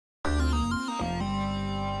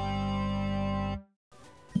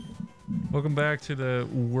Welcome back to the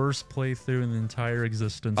worst playthrough in the entire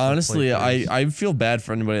existence. Honestly, I feel bad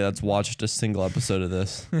for anybody that's watched a single episode of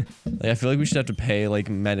this. Like, I feel like we should have to pay like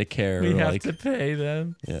Medicare. We have like, to pay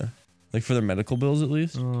them. Yeah, like for their medical bills at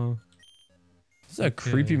least. Oh, this is a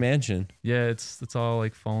creepy mansion. Yeah, it's all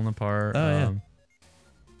like falling apart. Oh yeah.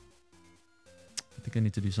 I think I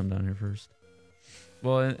need to do something down here first.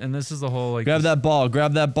 Well, and this is the whole like grab that ball.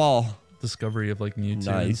 Grab that ball. Discovery of like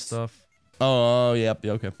Mewtwo and stuff. Oh yep.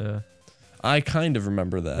 Yeah, okay. Yeah. I kind of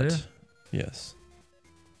remember that. Yeah. Yes.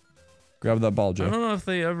 Grab that ball, Joe. I don't know if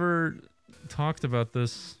they ever talked about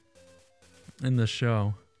this in the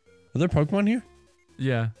show. Are there Pokemon here?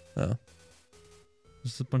 Yeah. Oh.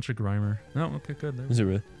 Just a bunch of Grimer. No, okay, good. Is it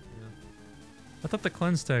really? Yeah. I thought the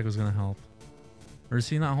cleanse tag was gonna help. Or is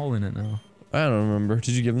he not holding it now? I don't remember.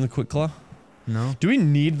 Did you give him the Quick Claw? No. Do we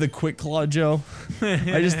need the Quick Claw, Joe?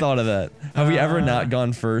 I just thought of that. Have we ever not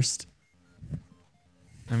gone first?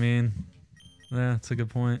 I mean, yeah, that's a good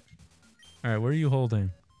point. All right, what are you holding?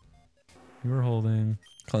 You were holding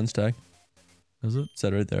Cleanse tag. Is it? It's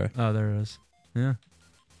that right there. Oh, there it is. Yeah.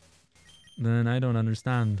 Then I don't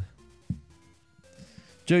understand.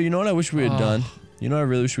 Joe, you know what I wish we had done? You know what I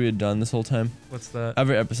really wish we had done this whole time? What's that?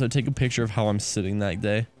 Every episode, take a picture of how I'm sitting that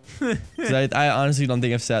day. Because I honestly don't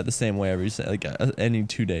think I've sat the same way any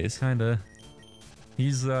 2 days. Kinda.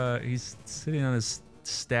 He's sitting on his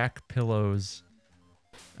stack pillows,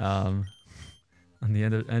 on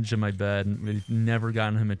the edge of my bed, and we've never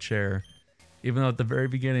gotten him a chair. Even though at the very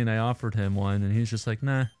beginning I offered him one, and he's just like,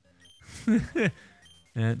 nah.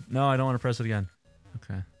 And no, I don't want to press it again.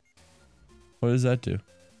 Okay. What does that do?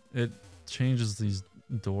 It changes these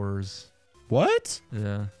doors. What?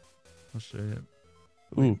 Yeah. I'll show you.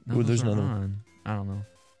 Ooh, No, ooh, there's those another aren't one. on. I don't know.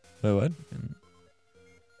 Wait, what?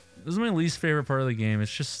 This is my least favorite part of the game.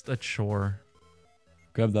 It's just a chore.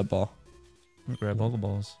 Grab that ball. I'll grab all the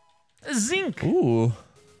balls. Zinc! Ooh.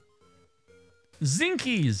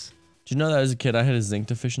 Zinkies! Did you know that as a kid I had a zinc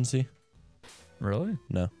deficiency? Really?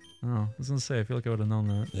 No. Oh, I was gonna say, I feel like I would have known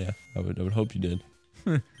that. Yeah, I would hope you did.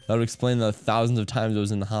 That would explain the thousands of times I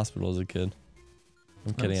was in the hospital as a kid.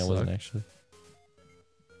 I'm kidding, I wasn't actually.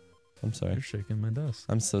 I'm sorry. You're shaking my desk.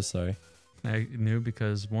 I'm so sorry. I knew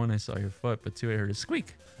because one, I saw your foot, but two, I heard a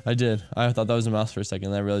squeak. I did. I thought that was a mouse for a second,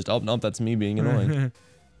 and I realized, oh, nope, that's me being annoying.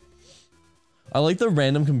 I like the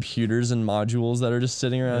random computers and modules that are just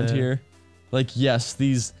sitting around here. Like, yes,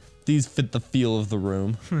 these fit the feel of the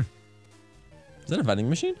room. Is that a vending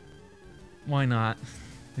machine? Why not?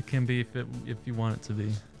 It can be if you want it to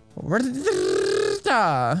be.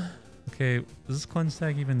 Okay, is this cleanse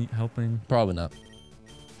tag even helping? Probably not.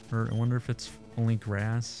 Or I wonder if it's only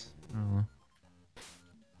grass. I don't know.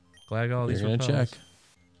 Glad all these They're gonna repels. check.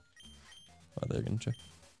 Oh, they're gonna check.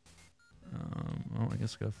 Oh, I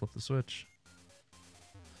guess I gotta flip the switch.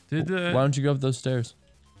 Did Why don't you go up those stairs?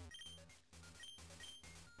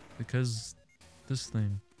 Because this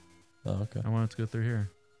thing. Oh, okay. I wanted to go through here.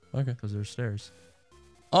 Okay. Because there's stairs.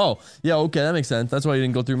 Oh, yeah, okay, that makes sense. That's why you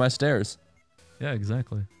didn't go through my stairs. Yeah,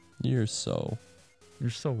 exactly. You're so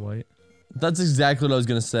white. That's exactly what I was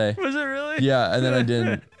gonna say. Was it really? Yeah, and then I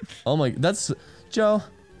didn't. Oh my, that's Joe.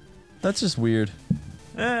 That's just weird.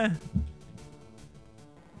 There's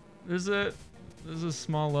a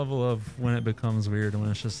small level of when it becomes weird, when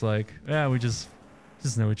it's just like, yeah, we just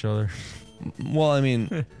know each other. Well, I mean,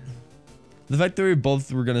 the fact that we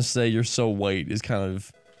both were gonna say you're so white is kind of,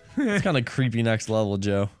 it's kind of creepy next level,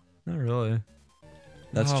 Joe. Not really.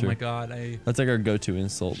 That's true. Oh my god, that's like our go-to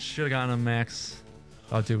insult. Should have gotten a max.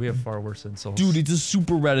 Oh, dude, we have far worse insults. Dude, it's a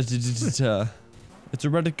super Reddit. It's a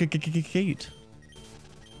Reddit.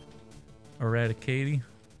 Eradicate.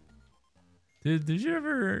 Dude, did you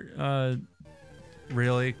ever,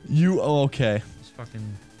 really? Oh, okay. Just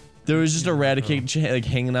fucking. There was just Eradicate like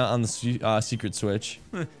hanging out on the secret switch.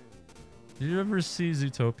 Did you ever see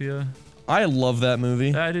Zootopia? I love that movie.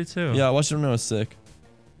 Yeah, I do too. Yeah, I watched it when I was sick.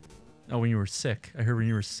 Oh, when you were sick. I heard when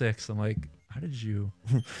you were 6. I'm like, how did you?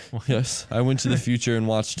 Yes, I went to the future and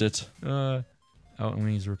watched it. Oh, let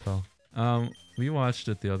me use repel. We watched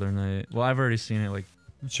it the other night. Well, I've already seen it like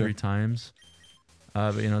 3 times.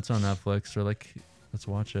 But you know, it's on Netflix. So like, let's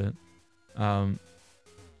watch it.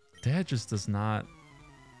 Dad just does not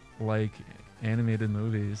like animated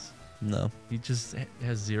movies. No. He just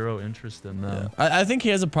has zero interest in them. Yeah. I think he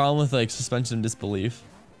has a problem with like suspension of disbelief.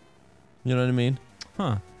 You know what I mean?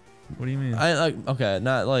 Huh. What do you mean? Okay,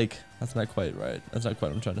 not like, that's not quite right. That's not quite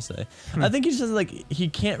what I'm trying to say. I think he just like, he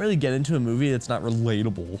can't really get into a movie that's not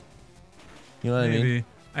relatable. You know what I mean?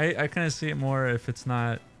 I kind of see it more if it's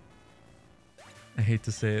not, I hate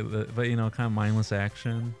to say it, but you know, kind of mindless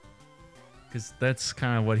action. because that's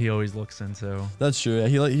kind of what he always looks into. That's true. Yeah,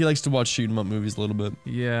 he likes to watch shoot 'em up movies a little bit.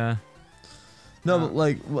 Yeah. No, but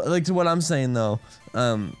like to what I'm saying though,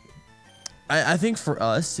 I think for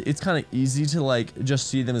us it's kind of easy to like just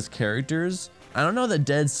see them as characters. I don't know that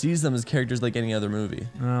Dead sees them as characters like any other movie.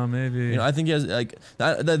 Oh, maybe. You know, I think he has like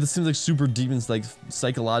that seems like super deep and like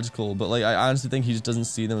psychological, but like I honestly think he just doesn't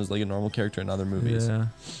see them as like a normal character in other movies. Yeah,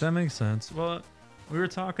 that makes sense. Well, we were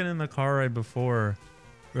talking in the car right before.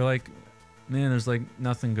 We're like, man, there's like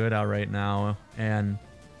nothing good out right now, and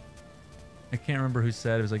I can't remember who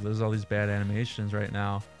said it. It was like there's all these bad animations right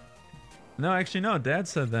now. No, actually, no. Dad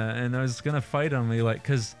said that, and I was gonna fight him. Like,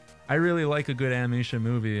 cause I really like a good animation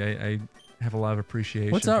movie. I have a lot of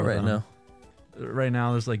appreciation. What's out for right them. now? Right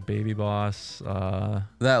now, there's like Baby Boss.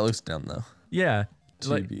 That looks dumb though. Yeah.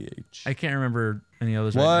 Like, TBH. I can't remember any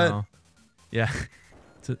others What? right now. Yeah.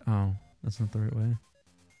 Oh, that's not the right way.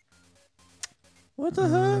 What the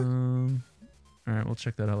heck? All right, we'll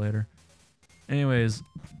check that out later. Anyways,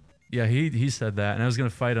 yeah, he said that, and I was gonna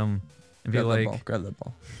fight him and be like, grab that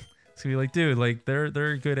ball. It's gonna be like, dude, like there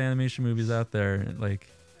are good animation movies out there, and like,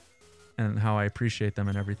 and how I appreciate them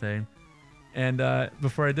and everything. And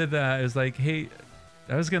before I did that, I was like, hey,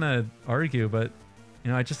 I was gonna argue, but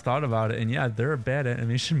you know, I just thought about it, and yeah, there are bad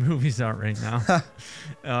animation movies out right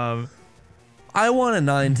now. I want a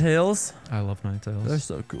Ninetales. I love Ninetales. They're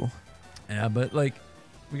so cool. Yeah, but like,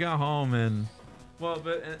 we got home and, well,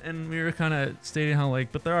 and we were kind of stating how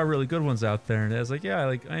like, but there are really good ones out there, and I was like, yeah,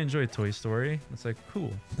 like I enjoy Toy Story. It's like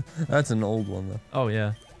cool. That's an old one though. Oh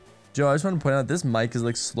yeah. Joe, I just want to point out this mic is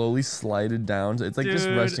like slowly slided down. So it's like just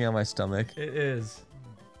Dude, resting on my stomach. It is.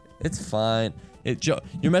 It's fine. Joe,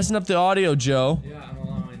 you're messing up the audio, Joe. Yeah, I'm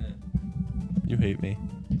allowing it. You hate me.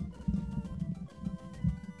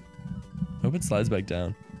 Hope it slides back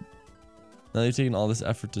down. Now you're taking all this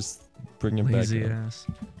effort to bring him Lazy back. ass.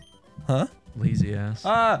 Huh? Lazy ass.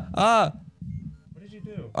 What did you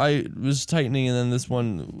do? I was tightening and then this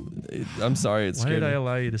one. I'm sorry. It's Why did I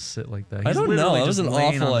allow you to sit like that? I don't know. literally That was just an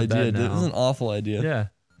laying awful on the idea. bed Dude. It was now. an awful idea. Yeah.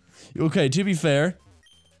 Okay. To be fair,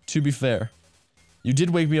 you did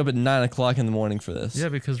wake me up at 9 o'clock in the morning for this. Yeah,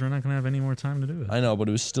 because we're not gonna have any more time to do it. I know, but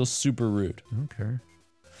it was still super rude. I don't care.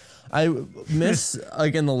 I miss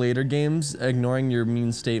like in the later games, ignoring your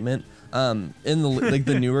mean statement. In the like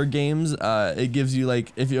the newer games, it gives you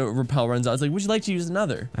like if your repel runs out, it's like, would you like to use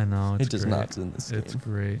another? I know. It's It does great. not in this game. It's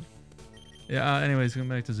great. Yeah. Anyways, going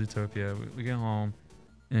back to Zootopia, we get home,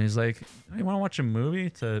 and he's like, "Hey, you want to watch a movie?"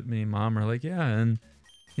 To me and Mom are like, "Yeah." And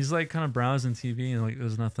he's like, kind of browsing TV, and like,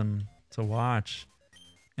 there's nothing to watch.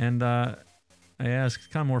 And I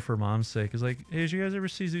asked, kind of more for Mom's sake, is like, "Hey, did you guys ever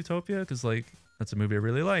see Zootopia?" Because like, that's a movie I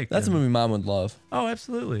really like. That's a movie Mom would love. Oh,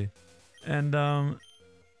 absolutely. And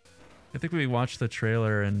I think we watched the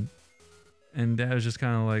trailer, and Dad was just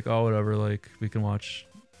kind of like, "Oh, whatever. Like, we can watch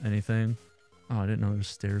anything." Oh, I didn't know there's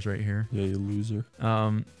stairs right here. Yeah, you loser.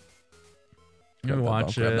 We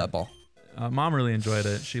watch it. Grab that ball. Mom really enjoyed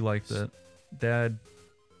it. She liked it. Dad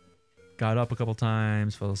got up a couple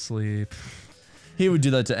times, fell asleep. He would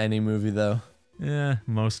do that to any movie though. Yeah,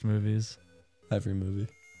 most movies. Every movie.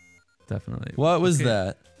 Definitely. What was Okay.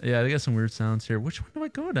 that? Yeah, they got some weird sounds here. Which one do I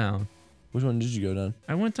go down? Which one did you go down?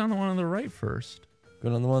 I went down the one on the right first. Go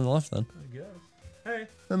down the one on the left then. I guess. Hey.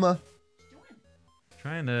 Emma.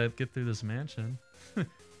 Trying to get through this mansion. We're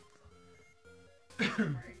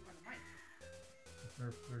doing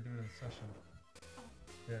a session.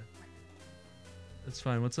 Yeah. That's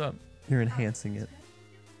fine. What's up? You're enhancing it.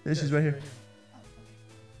 Yeah, she's right here.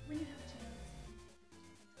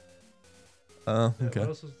 Oh, Yeah, okay. what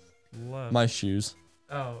else is left? My shoes.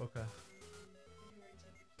 Oh, okay.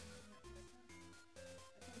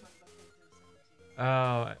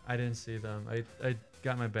 Oh, I didn't see them. I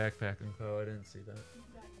got my backpack and I didn't see that.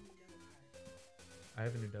 I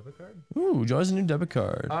have a new debit card? Ooh, Joe has a new debit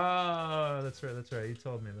card. Oh, that's right. That's right. You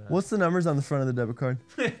told me that. What's the numbers on the front of the debit card?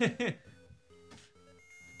 I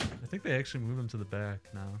think they actually moved them to the back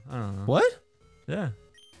now. I don't know. What? Yeah.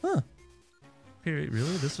 Huh. Hey,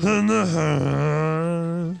 really? This was.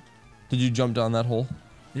 Did you jump down that hole?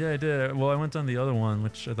 Yeah, I did. Well, I went down the other one,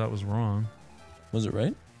 which I thought was wrong. Was it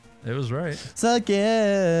right? It was right. Suck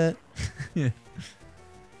it. Yeah.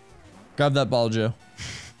 Grab that ball, Joe.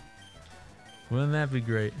 Wouldn't that be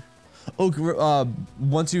great? Oh,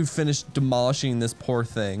 once you finish demolishing this poor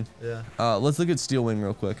thing, Yeah. let's look at Steel Wing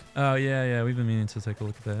real quick. Oh, yeah. We've been meaning to take a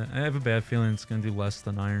look at that. I have a bad feeling it's going to do less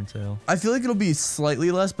than Iron Tail. I feel like it'll be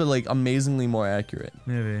slightly less, but like amazingly more accurate.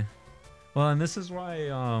 Maybe. Well, and this is why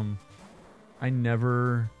I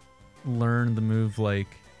never learned the move like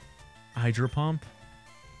Hydro Pump.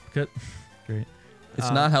 Good. Great.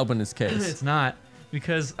 It's not helping his case. It's not.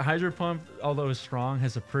 Because Hydro Pump, although it's strong,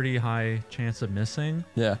 has a pretty high chance of missing.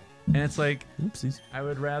 Yeah. And it's like, Oopsies. I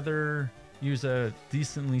would rather use a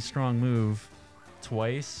decently strong move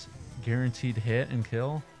twice, guaranteed hit and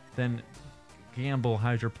kill, than gamble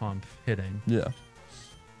Hydro Pump hitting. Yeah.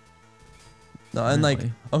 No, and like,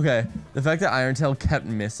 okay, the fact that Iron Tail kept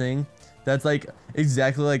missing, that's like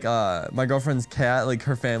exactly like my girlfriend's cat, like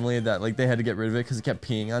her family, that like they had to get rid of it because it kept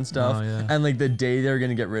peeing on stuff. Oh, yeah. And like the day they were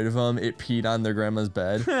gonna get rid of him, it peed on their grandma's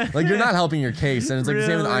bed. Like you're not helping your case, and it's like the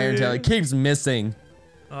same with Iron Tail. It keeps missing.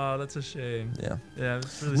 Oh, that's a shame. Yeah. Yeah,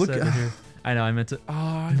 it's really sad to hear. I know, I meant to.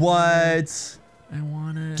 Oh, What? I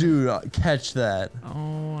want it. Dude, catch that.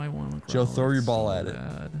 Oh, I want a Growlithe. Joe, throw your ball so at it.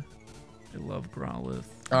 bad. I love Growlithe.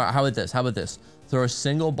 All right, how about this? How about this? Throw a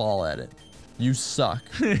single ball at it. You suck.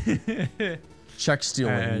 Check Steel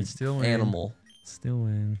Wing, Alright, Steel Wing. animal. Steel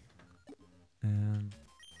Wing. And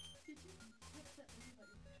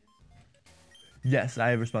Yes, I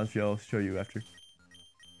have a response for you. I'll show you after.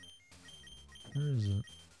 where is it?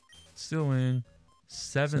 Steel Wing.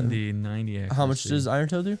 70, 90 accuracy. How much does Iron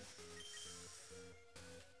Tail do?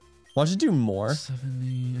 Watch it do more.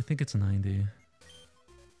 70. I think it's 90.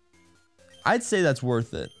 I'd say that's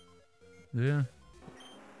worth it. Yeah.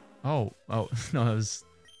 Oh, no, it was.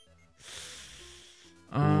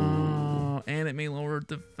 Oh, and it may lower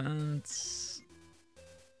defense.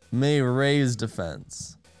 May raise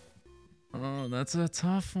defense. Oh, that's a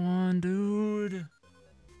tough one, dude.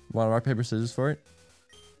 Want to rock, paper, scissors for it?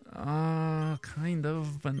 Kind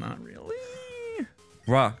of, but not really.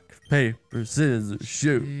 Rock, paper, scissors,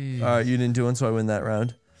 shoot. Jeez. All right, you didn't do one, so I win that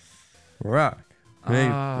round. Rock,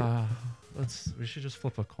 paper. We should just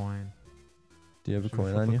flip a coin. Do you have a Should we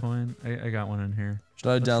coin flip on a you? coin? I got one in here. Should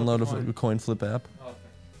I Let's flip download a coin. a coin flip app? Okay.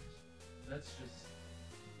 That's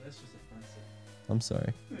just offensive. I'm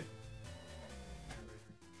sorry.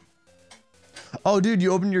 Oh, dude,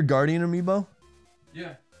 you opened your Guardian amiibo?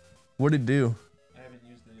 Yeah. What'd it do? I haven't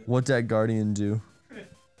used it yet. What'd that Guardian do?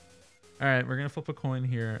 All right, we're gonna flip a coin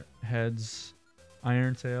here. Heads,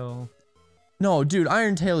 Iron Tail. No, dude,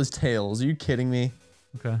 Iron Tail is tails. Are you kidding me?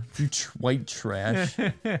 Okay. You white trash.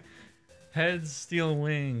 Heads, Steel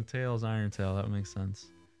Wing. Tails, Iron Tail. That would make sense.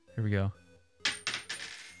 Here we go.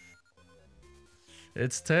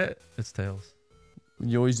 It's tails.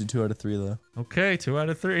 You always do 2 out of 3 though. Okay, 2 out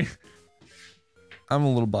of 3. I'm a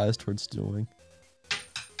little biased towards Steel Wing.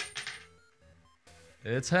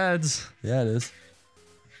 It's heads. Yeah, it is.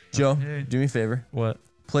 Joe, Okay. do me a favor. What?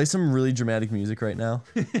 Play some really dramatic music right now.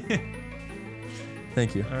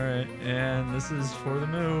 Thank you. All right, and this is for the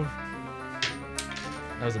move.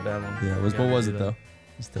 That was a bad one. Yeah, You gotta what was do it that. though?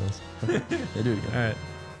 It's tails. Yeah, do it All again. right.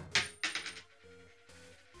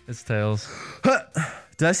 It's tails.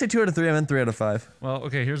 Did I say 2 out of 3? I meant 3 out of 5. Well,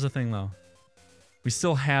 okay, here's the thing though. We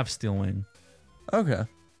still have Steel Wing. Okay.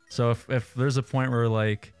 So if there's a point where we're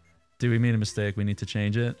like, dude, we made a mistake, we need to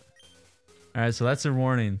change it. All right, so that's your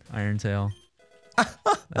warning, Iron Tail.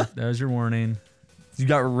 that was your warning. You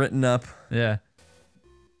got written up. Yeah.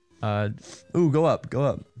 Ooh, go up, go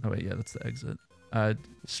up. Oh wait, yeah, that's the exit.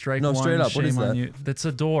 Strike No, one. straight up. What Shame is on that? you. That's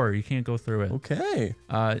a door. You can't go through it. Okay.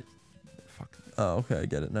 Fuck. Oh, okay, I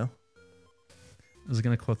get it now. I was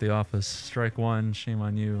gonna quote The Office. Strike one. Shame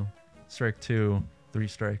on you. Strike two. 3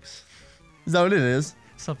 strikes. Is that what it is?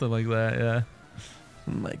 Something like that. Yeah.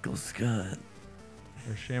 Michael Scott.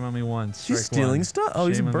 Or shame on me once. He's Strike stealing one. stuff? Oh,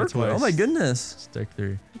 he's a Shame on me burglar. Oh twice. my goodness. Strike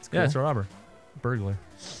 3. That's Yeah, cool. it's a robber. Burglar.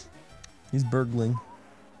 He's burgling.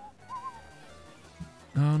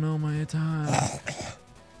 Oh no, my attack.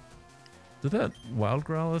 Did that wild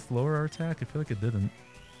Growlithe lower our attack? I feel like it didn't.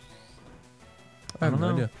 I have don't no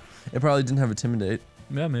know. idea. It probably didn't have intimidate.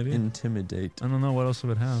 Yeah, maybe. Intimidate. I don't know what else it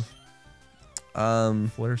would have.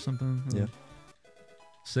 Flare something? Yeah.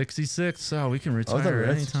 66. Oh, we can Oh, I thought we retire were at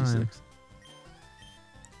anytime. 66.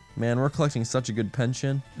 Man, we're collecting such a good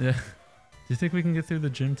pension. Yeah. Do you think we can get through the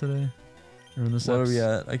gym today? Or in this What are we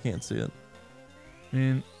episode? at? I can't see it. I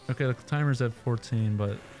mean, okay, the timer's at 14,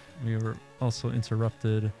 but we were also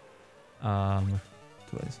interrupted.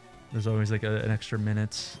 Twice. There's always like an extra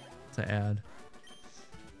minute to add.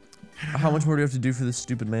 How much more do we have to do for this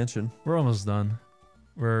stupid mansion? We're almost done.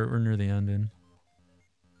 We're near the ending.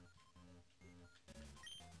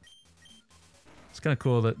 It's kind of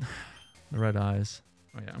cool that the red eyes.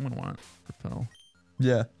 Oh yeah, I'm gonna want repel.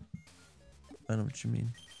 Yeah. I know what you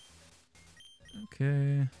mean.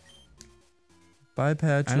 Okay. Bye,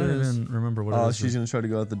 Patches. I don't even remember what it Oh, was. she's gonna try to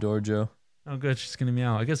go out the door, Joe. Oh, good. She's gonna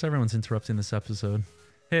meow. I guess everyone's interrupting this episode.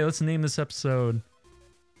 Hey, let's name this episode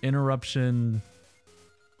Interruption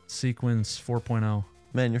Sequence 4.0.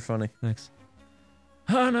 Man, you're funny. Thanks.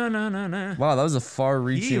 Oh, no, no, no, no. Wow, that was a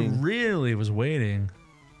far-reaching. He really was waiting.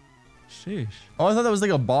 Sheesh. Oh, I thought that was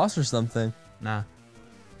like a boss or something. Nah.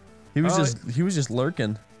 He was just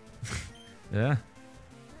lurking. Yeah.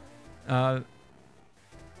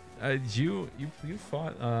 You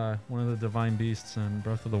fought one of the divine beasts in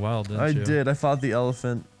Breath of the Wild, didn't you? I did. I fought the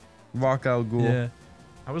elephant. Rock out ghoul. Yeah.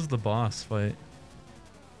 How was the boss fight?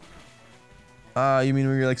 You mean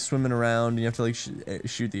when you're like swimming around and you have to like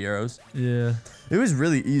shoot the arrows? Yeah. It was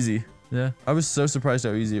really easy. Yeah. I was so surprised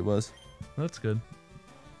how easy it was. That's good.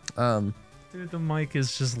 Dude, the mic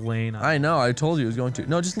is just laying on. I know. I told you it was going to.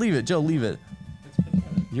 No, just leave it, Joe. Leave it. It's pathetic.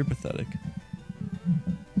 You're pathetic.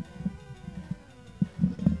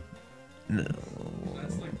 No.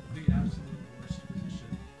 That's like the absolute worst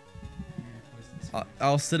position.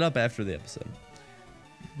 I'll sit up after the episode.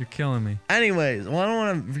 You're killing me. Anyways, well, I don't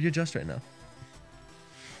want to readjust right now.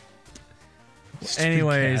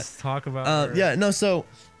 Anyways, talk about. Yeah, no. So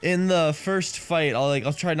in the first fight,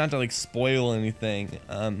 I'll try not to like spoil anything.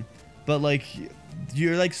 But like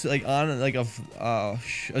you're like on like a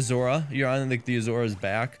Azora. You're on like the Azora's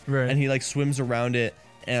back, right? And he like swims around it,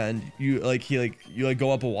 and you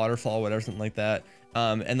go up a waterfall, or whatever, something like that.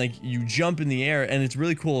 And like you jump in the air, and it's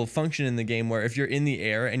really cool function in the game where if you're in the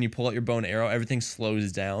air and you pull out your bow and arrow, everything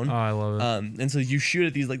slows down. Oh, I love it. And so you shoot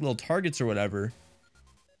at these like little targets or whatever.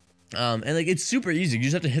 And like it's super easy. You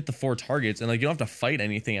just have to hit the 4 targets, and like you don't have to fight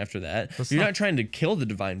anything after that. You're not trying to kill the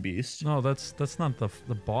divine beast. No, that's not the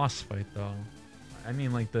boss fight though. I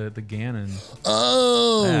mean like the Ganon.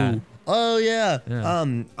 Oh. Yeah. Oh yeah.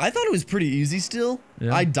 Yeah. I thought it was pretty easy still.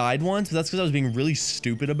 Yeah. I died once, but that's because I was being really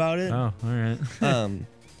stupid about it. Oh, all right.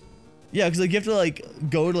 Yeah, because like you have to like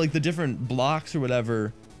go to like the different blocks or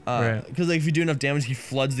whatever. Right. Because like if you do enough damage, he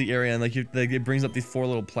floods the area, and like it brings up these 4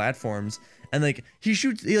 little platforms. And like he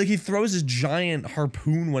throws this giant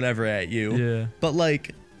harpoon whatever at you. Yeah. But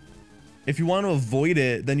like, if you want to avoid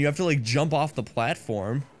it, then you have to like jump off the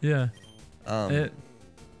platform. Yeah. I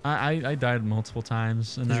died multiple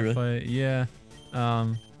times in that fight. Yeah.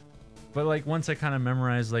 But like once I kind of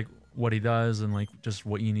memorized like what he does and like just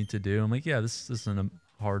what you need to do, I'm like, yeah, this isn't a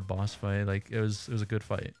hard boss fight. Like it was a good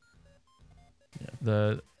fight. Yeah.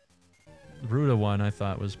 The Ruda one I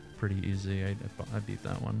thought was pretty easy. I beat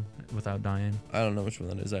that one without dying. I don't know which one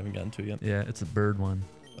that is. I haven't gotten to it yet. Yeah, it's a bird one.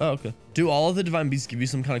 Oh, okay. Do all of the divine beasts give you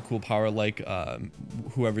some kind of cool power, like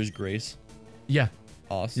whoever's grace? Yeah.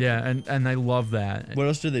 Awesome. Yeah, and I love that. What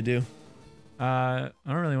else do they do? I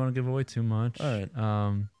don't really want to give away too much. All right.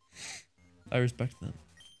 I respect them.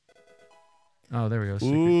 Oh, there we go.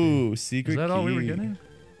 Secret key. Secret key. Is that all we were getting?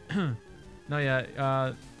 No,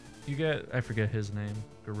 yeah. You get, I forget his name.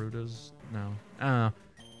 Garuda's? No. I don't know.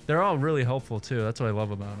 They're all really helpful too. That's what I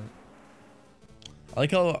love about it. I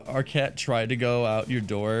like how our cat tried to go out your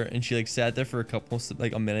door and she like sat there for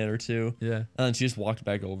a minute or two. Yeah. And then she just walked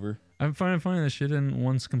back over. I'm finding that she didn't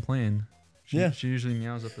once complain. She usually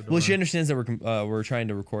meows at the door. Well, she understands that we're trying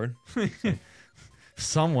to record. So.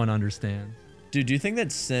 Someone understands. Dude, do you think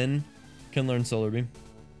that Sin can learn Solar Beam?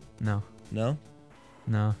 No. No?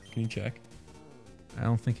 No. Can you check? I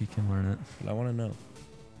don't think he can learn it. But I want to know.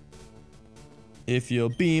 If you'll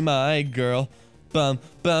be my girl, bum,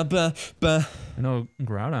 bum, bum, bum. I know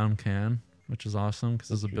Groudon can, which is awesome because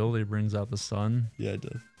his ability brings out the sun. Yeah, it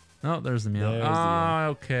does. Oh, there's the meow.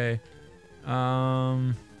 Okay.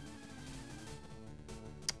 I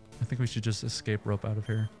think we should just escape rope out of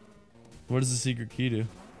here. What does the secret key do?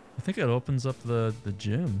 I think it opens up the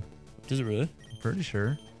gym. Does it really? I'm pretty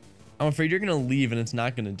sure. I'm afraid you're gonna leave and it's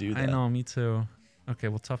not gonna do that. I know, me too. Okay,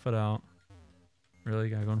 we'll tough it out. Really,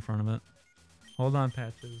 gotta go in front of it. Hold on,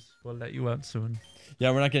 Patches. We'll let you out soon.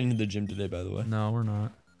 Yeah, we're not getting to the gym today, by the way. No, we're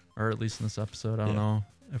not. Or at least in this episode. I don't know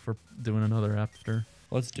if we're doing another after.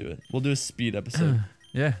 Let's do it. We'll do a speed episode.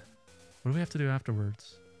 Yeah. What do we have to do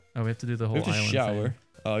afterwards? Oh, we have to do the whole island shower. thing.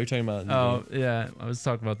 Oh, you're talking about game. Yeah. I was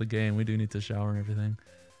talking about the game. We do need to shower and everything.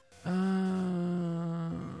 What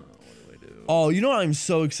do I do? Oh, you know what I'm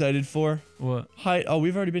so excited for? What? Hi. Oh,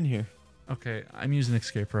 we've already been here. Okay, I'm using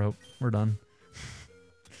escape rope. We're done.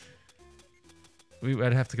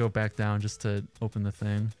 I'd have to go back down just to open the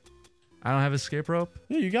thing. I don't have escape rope?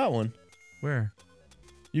 Yeah, you got one. Where?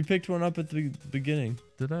 You picked one up at the beginning.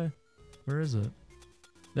 Did I? Where is it?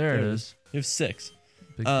 There it is. You have 6.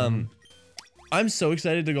 Big I'm so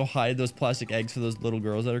excited to go hide those plastic eggs for those little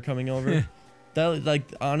girls that are coming over. That, like,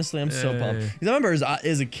 honestly, I'm so pumped. Because I remember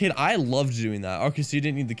as a kid, I loved doing that. Okay, so you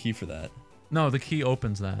didn't need the key for that. No, the key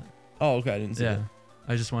opens that. Oh, okay, I didn't see that.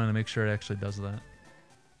 I just wanted to make sure it actually does that.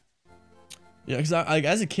 Yeah, because like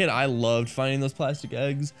as a kid, I loved finding those plastic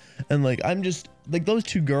eggs, and like I'm just like those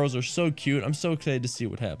 2 girls are so cute. I'm so excited to see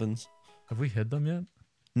what happens. Have we hid them yet?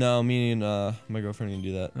 No, me and my girlfriend can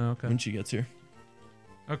do that Okay. when she gets here.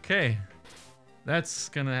 Okay. That's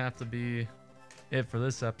gonna have to be it for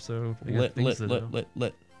this episode. We got Lit, things lit, to lit, do. lit,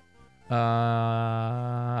 lit.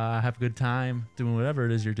 Have a good time doing whatever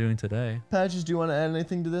it is you're doing today. Patches, do you want to add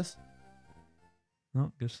anything to this?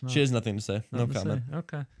 No, guess not. She has nothing to say. No Nothing to comment. say.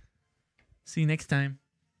 Okay. See you next time.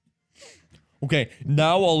 Okay,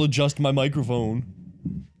 now I'll adjust my microphone.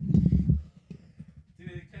 Dude,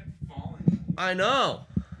 it kept falling. I know.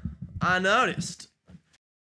 I noticed.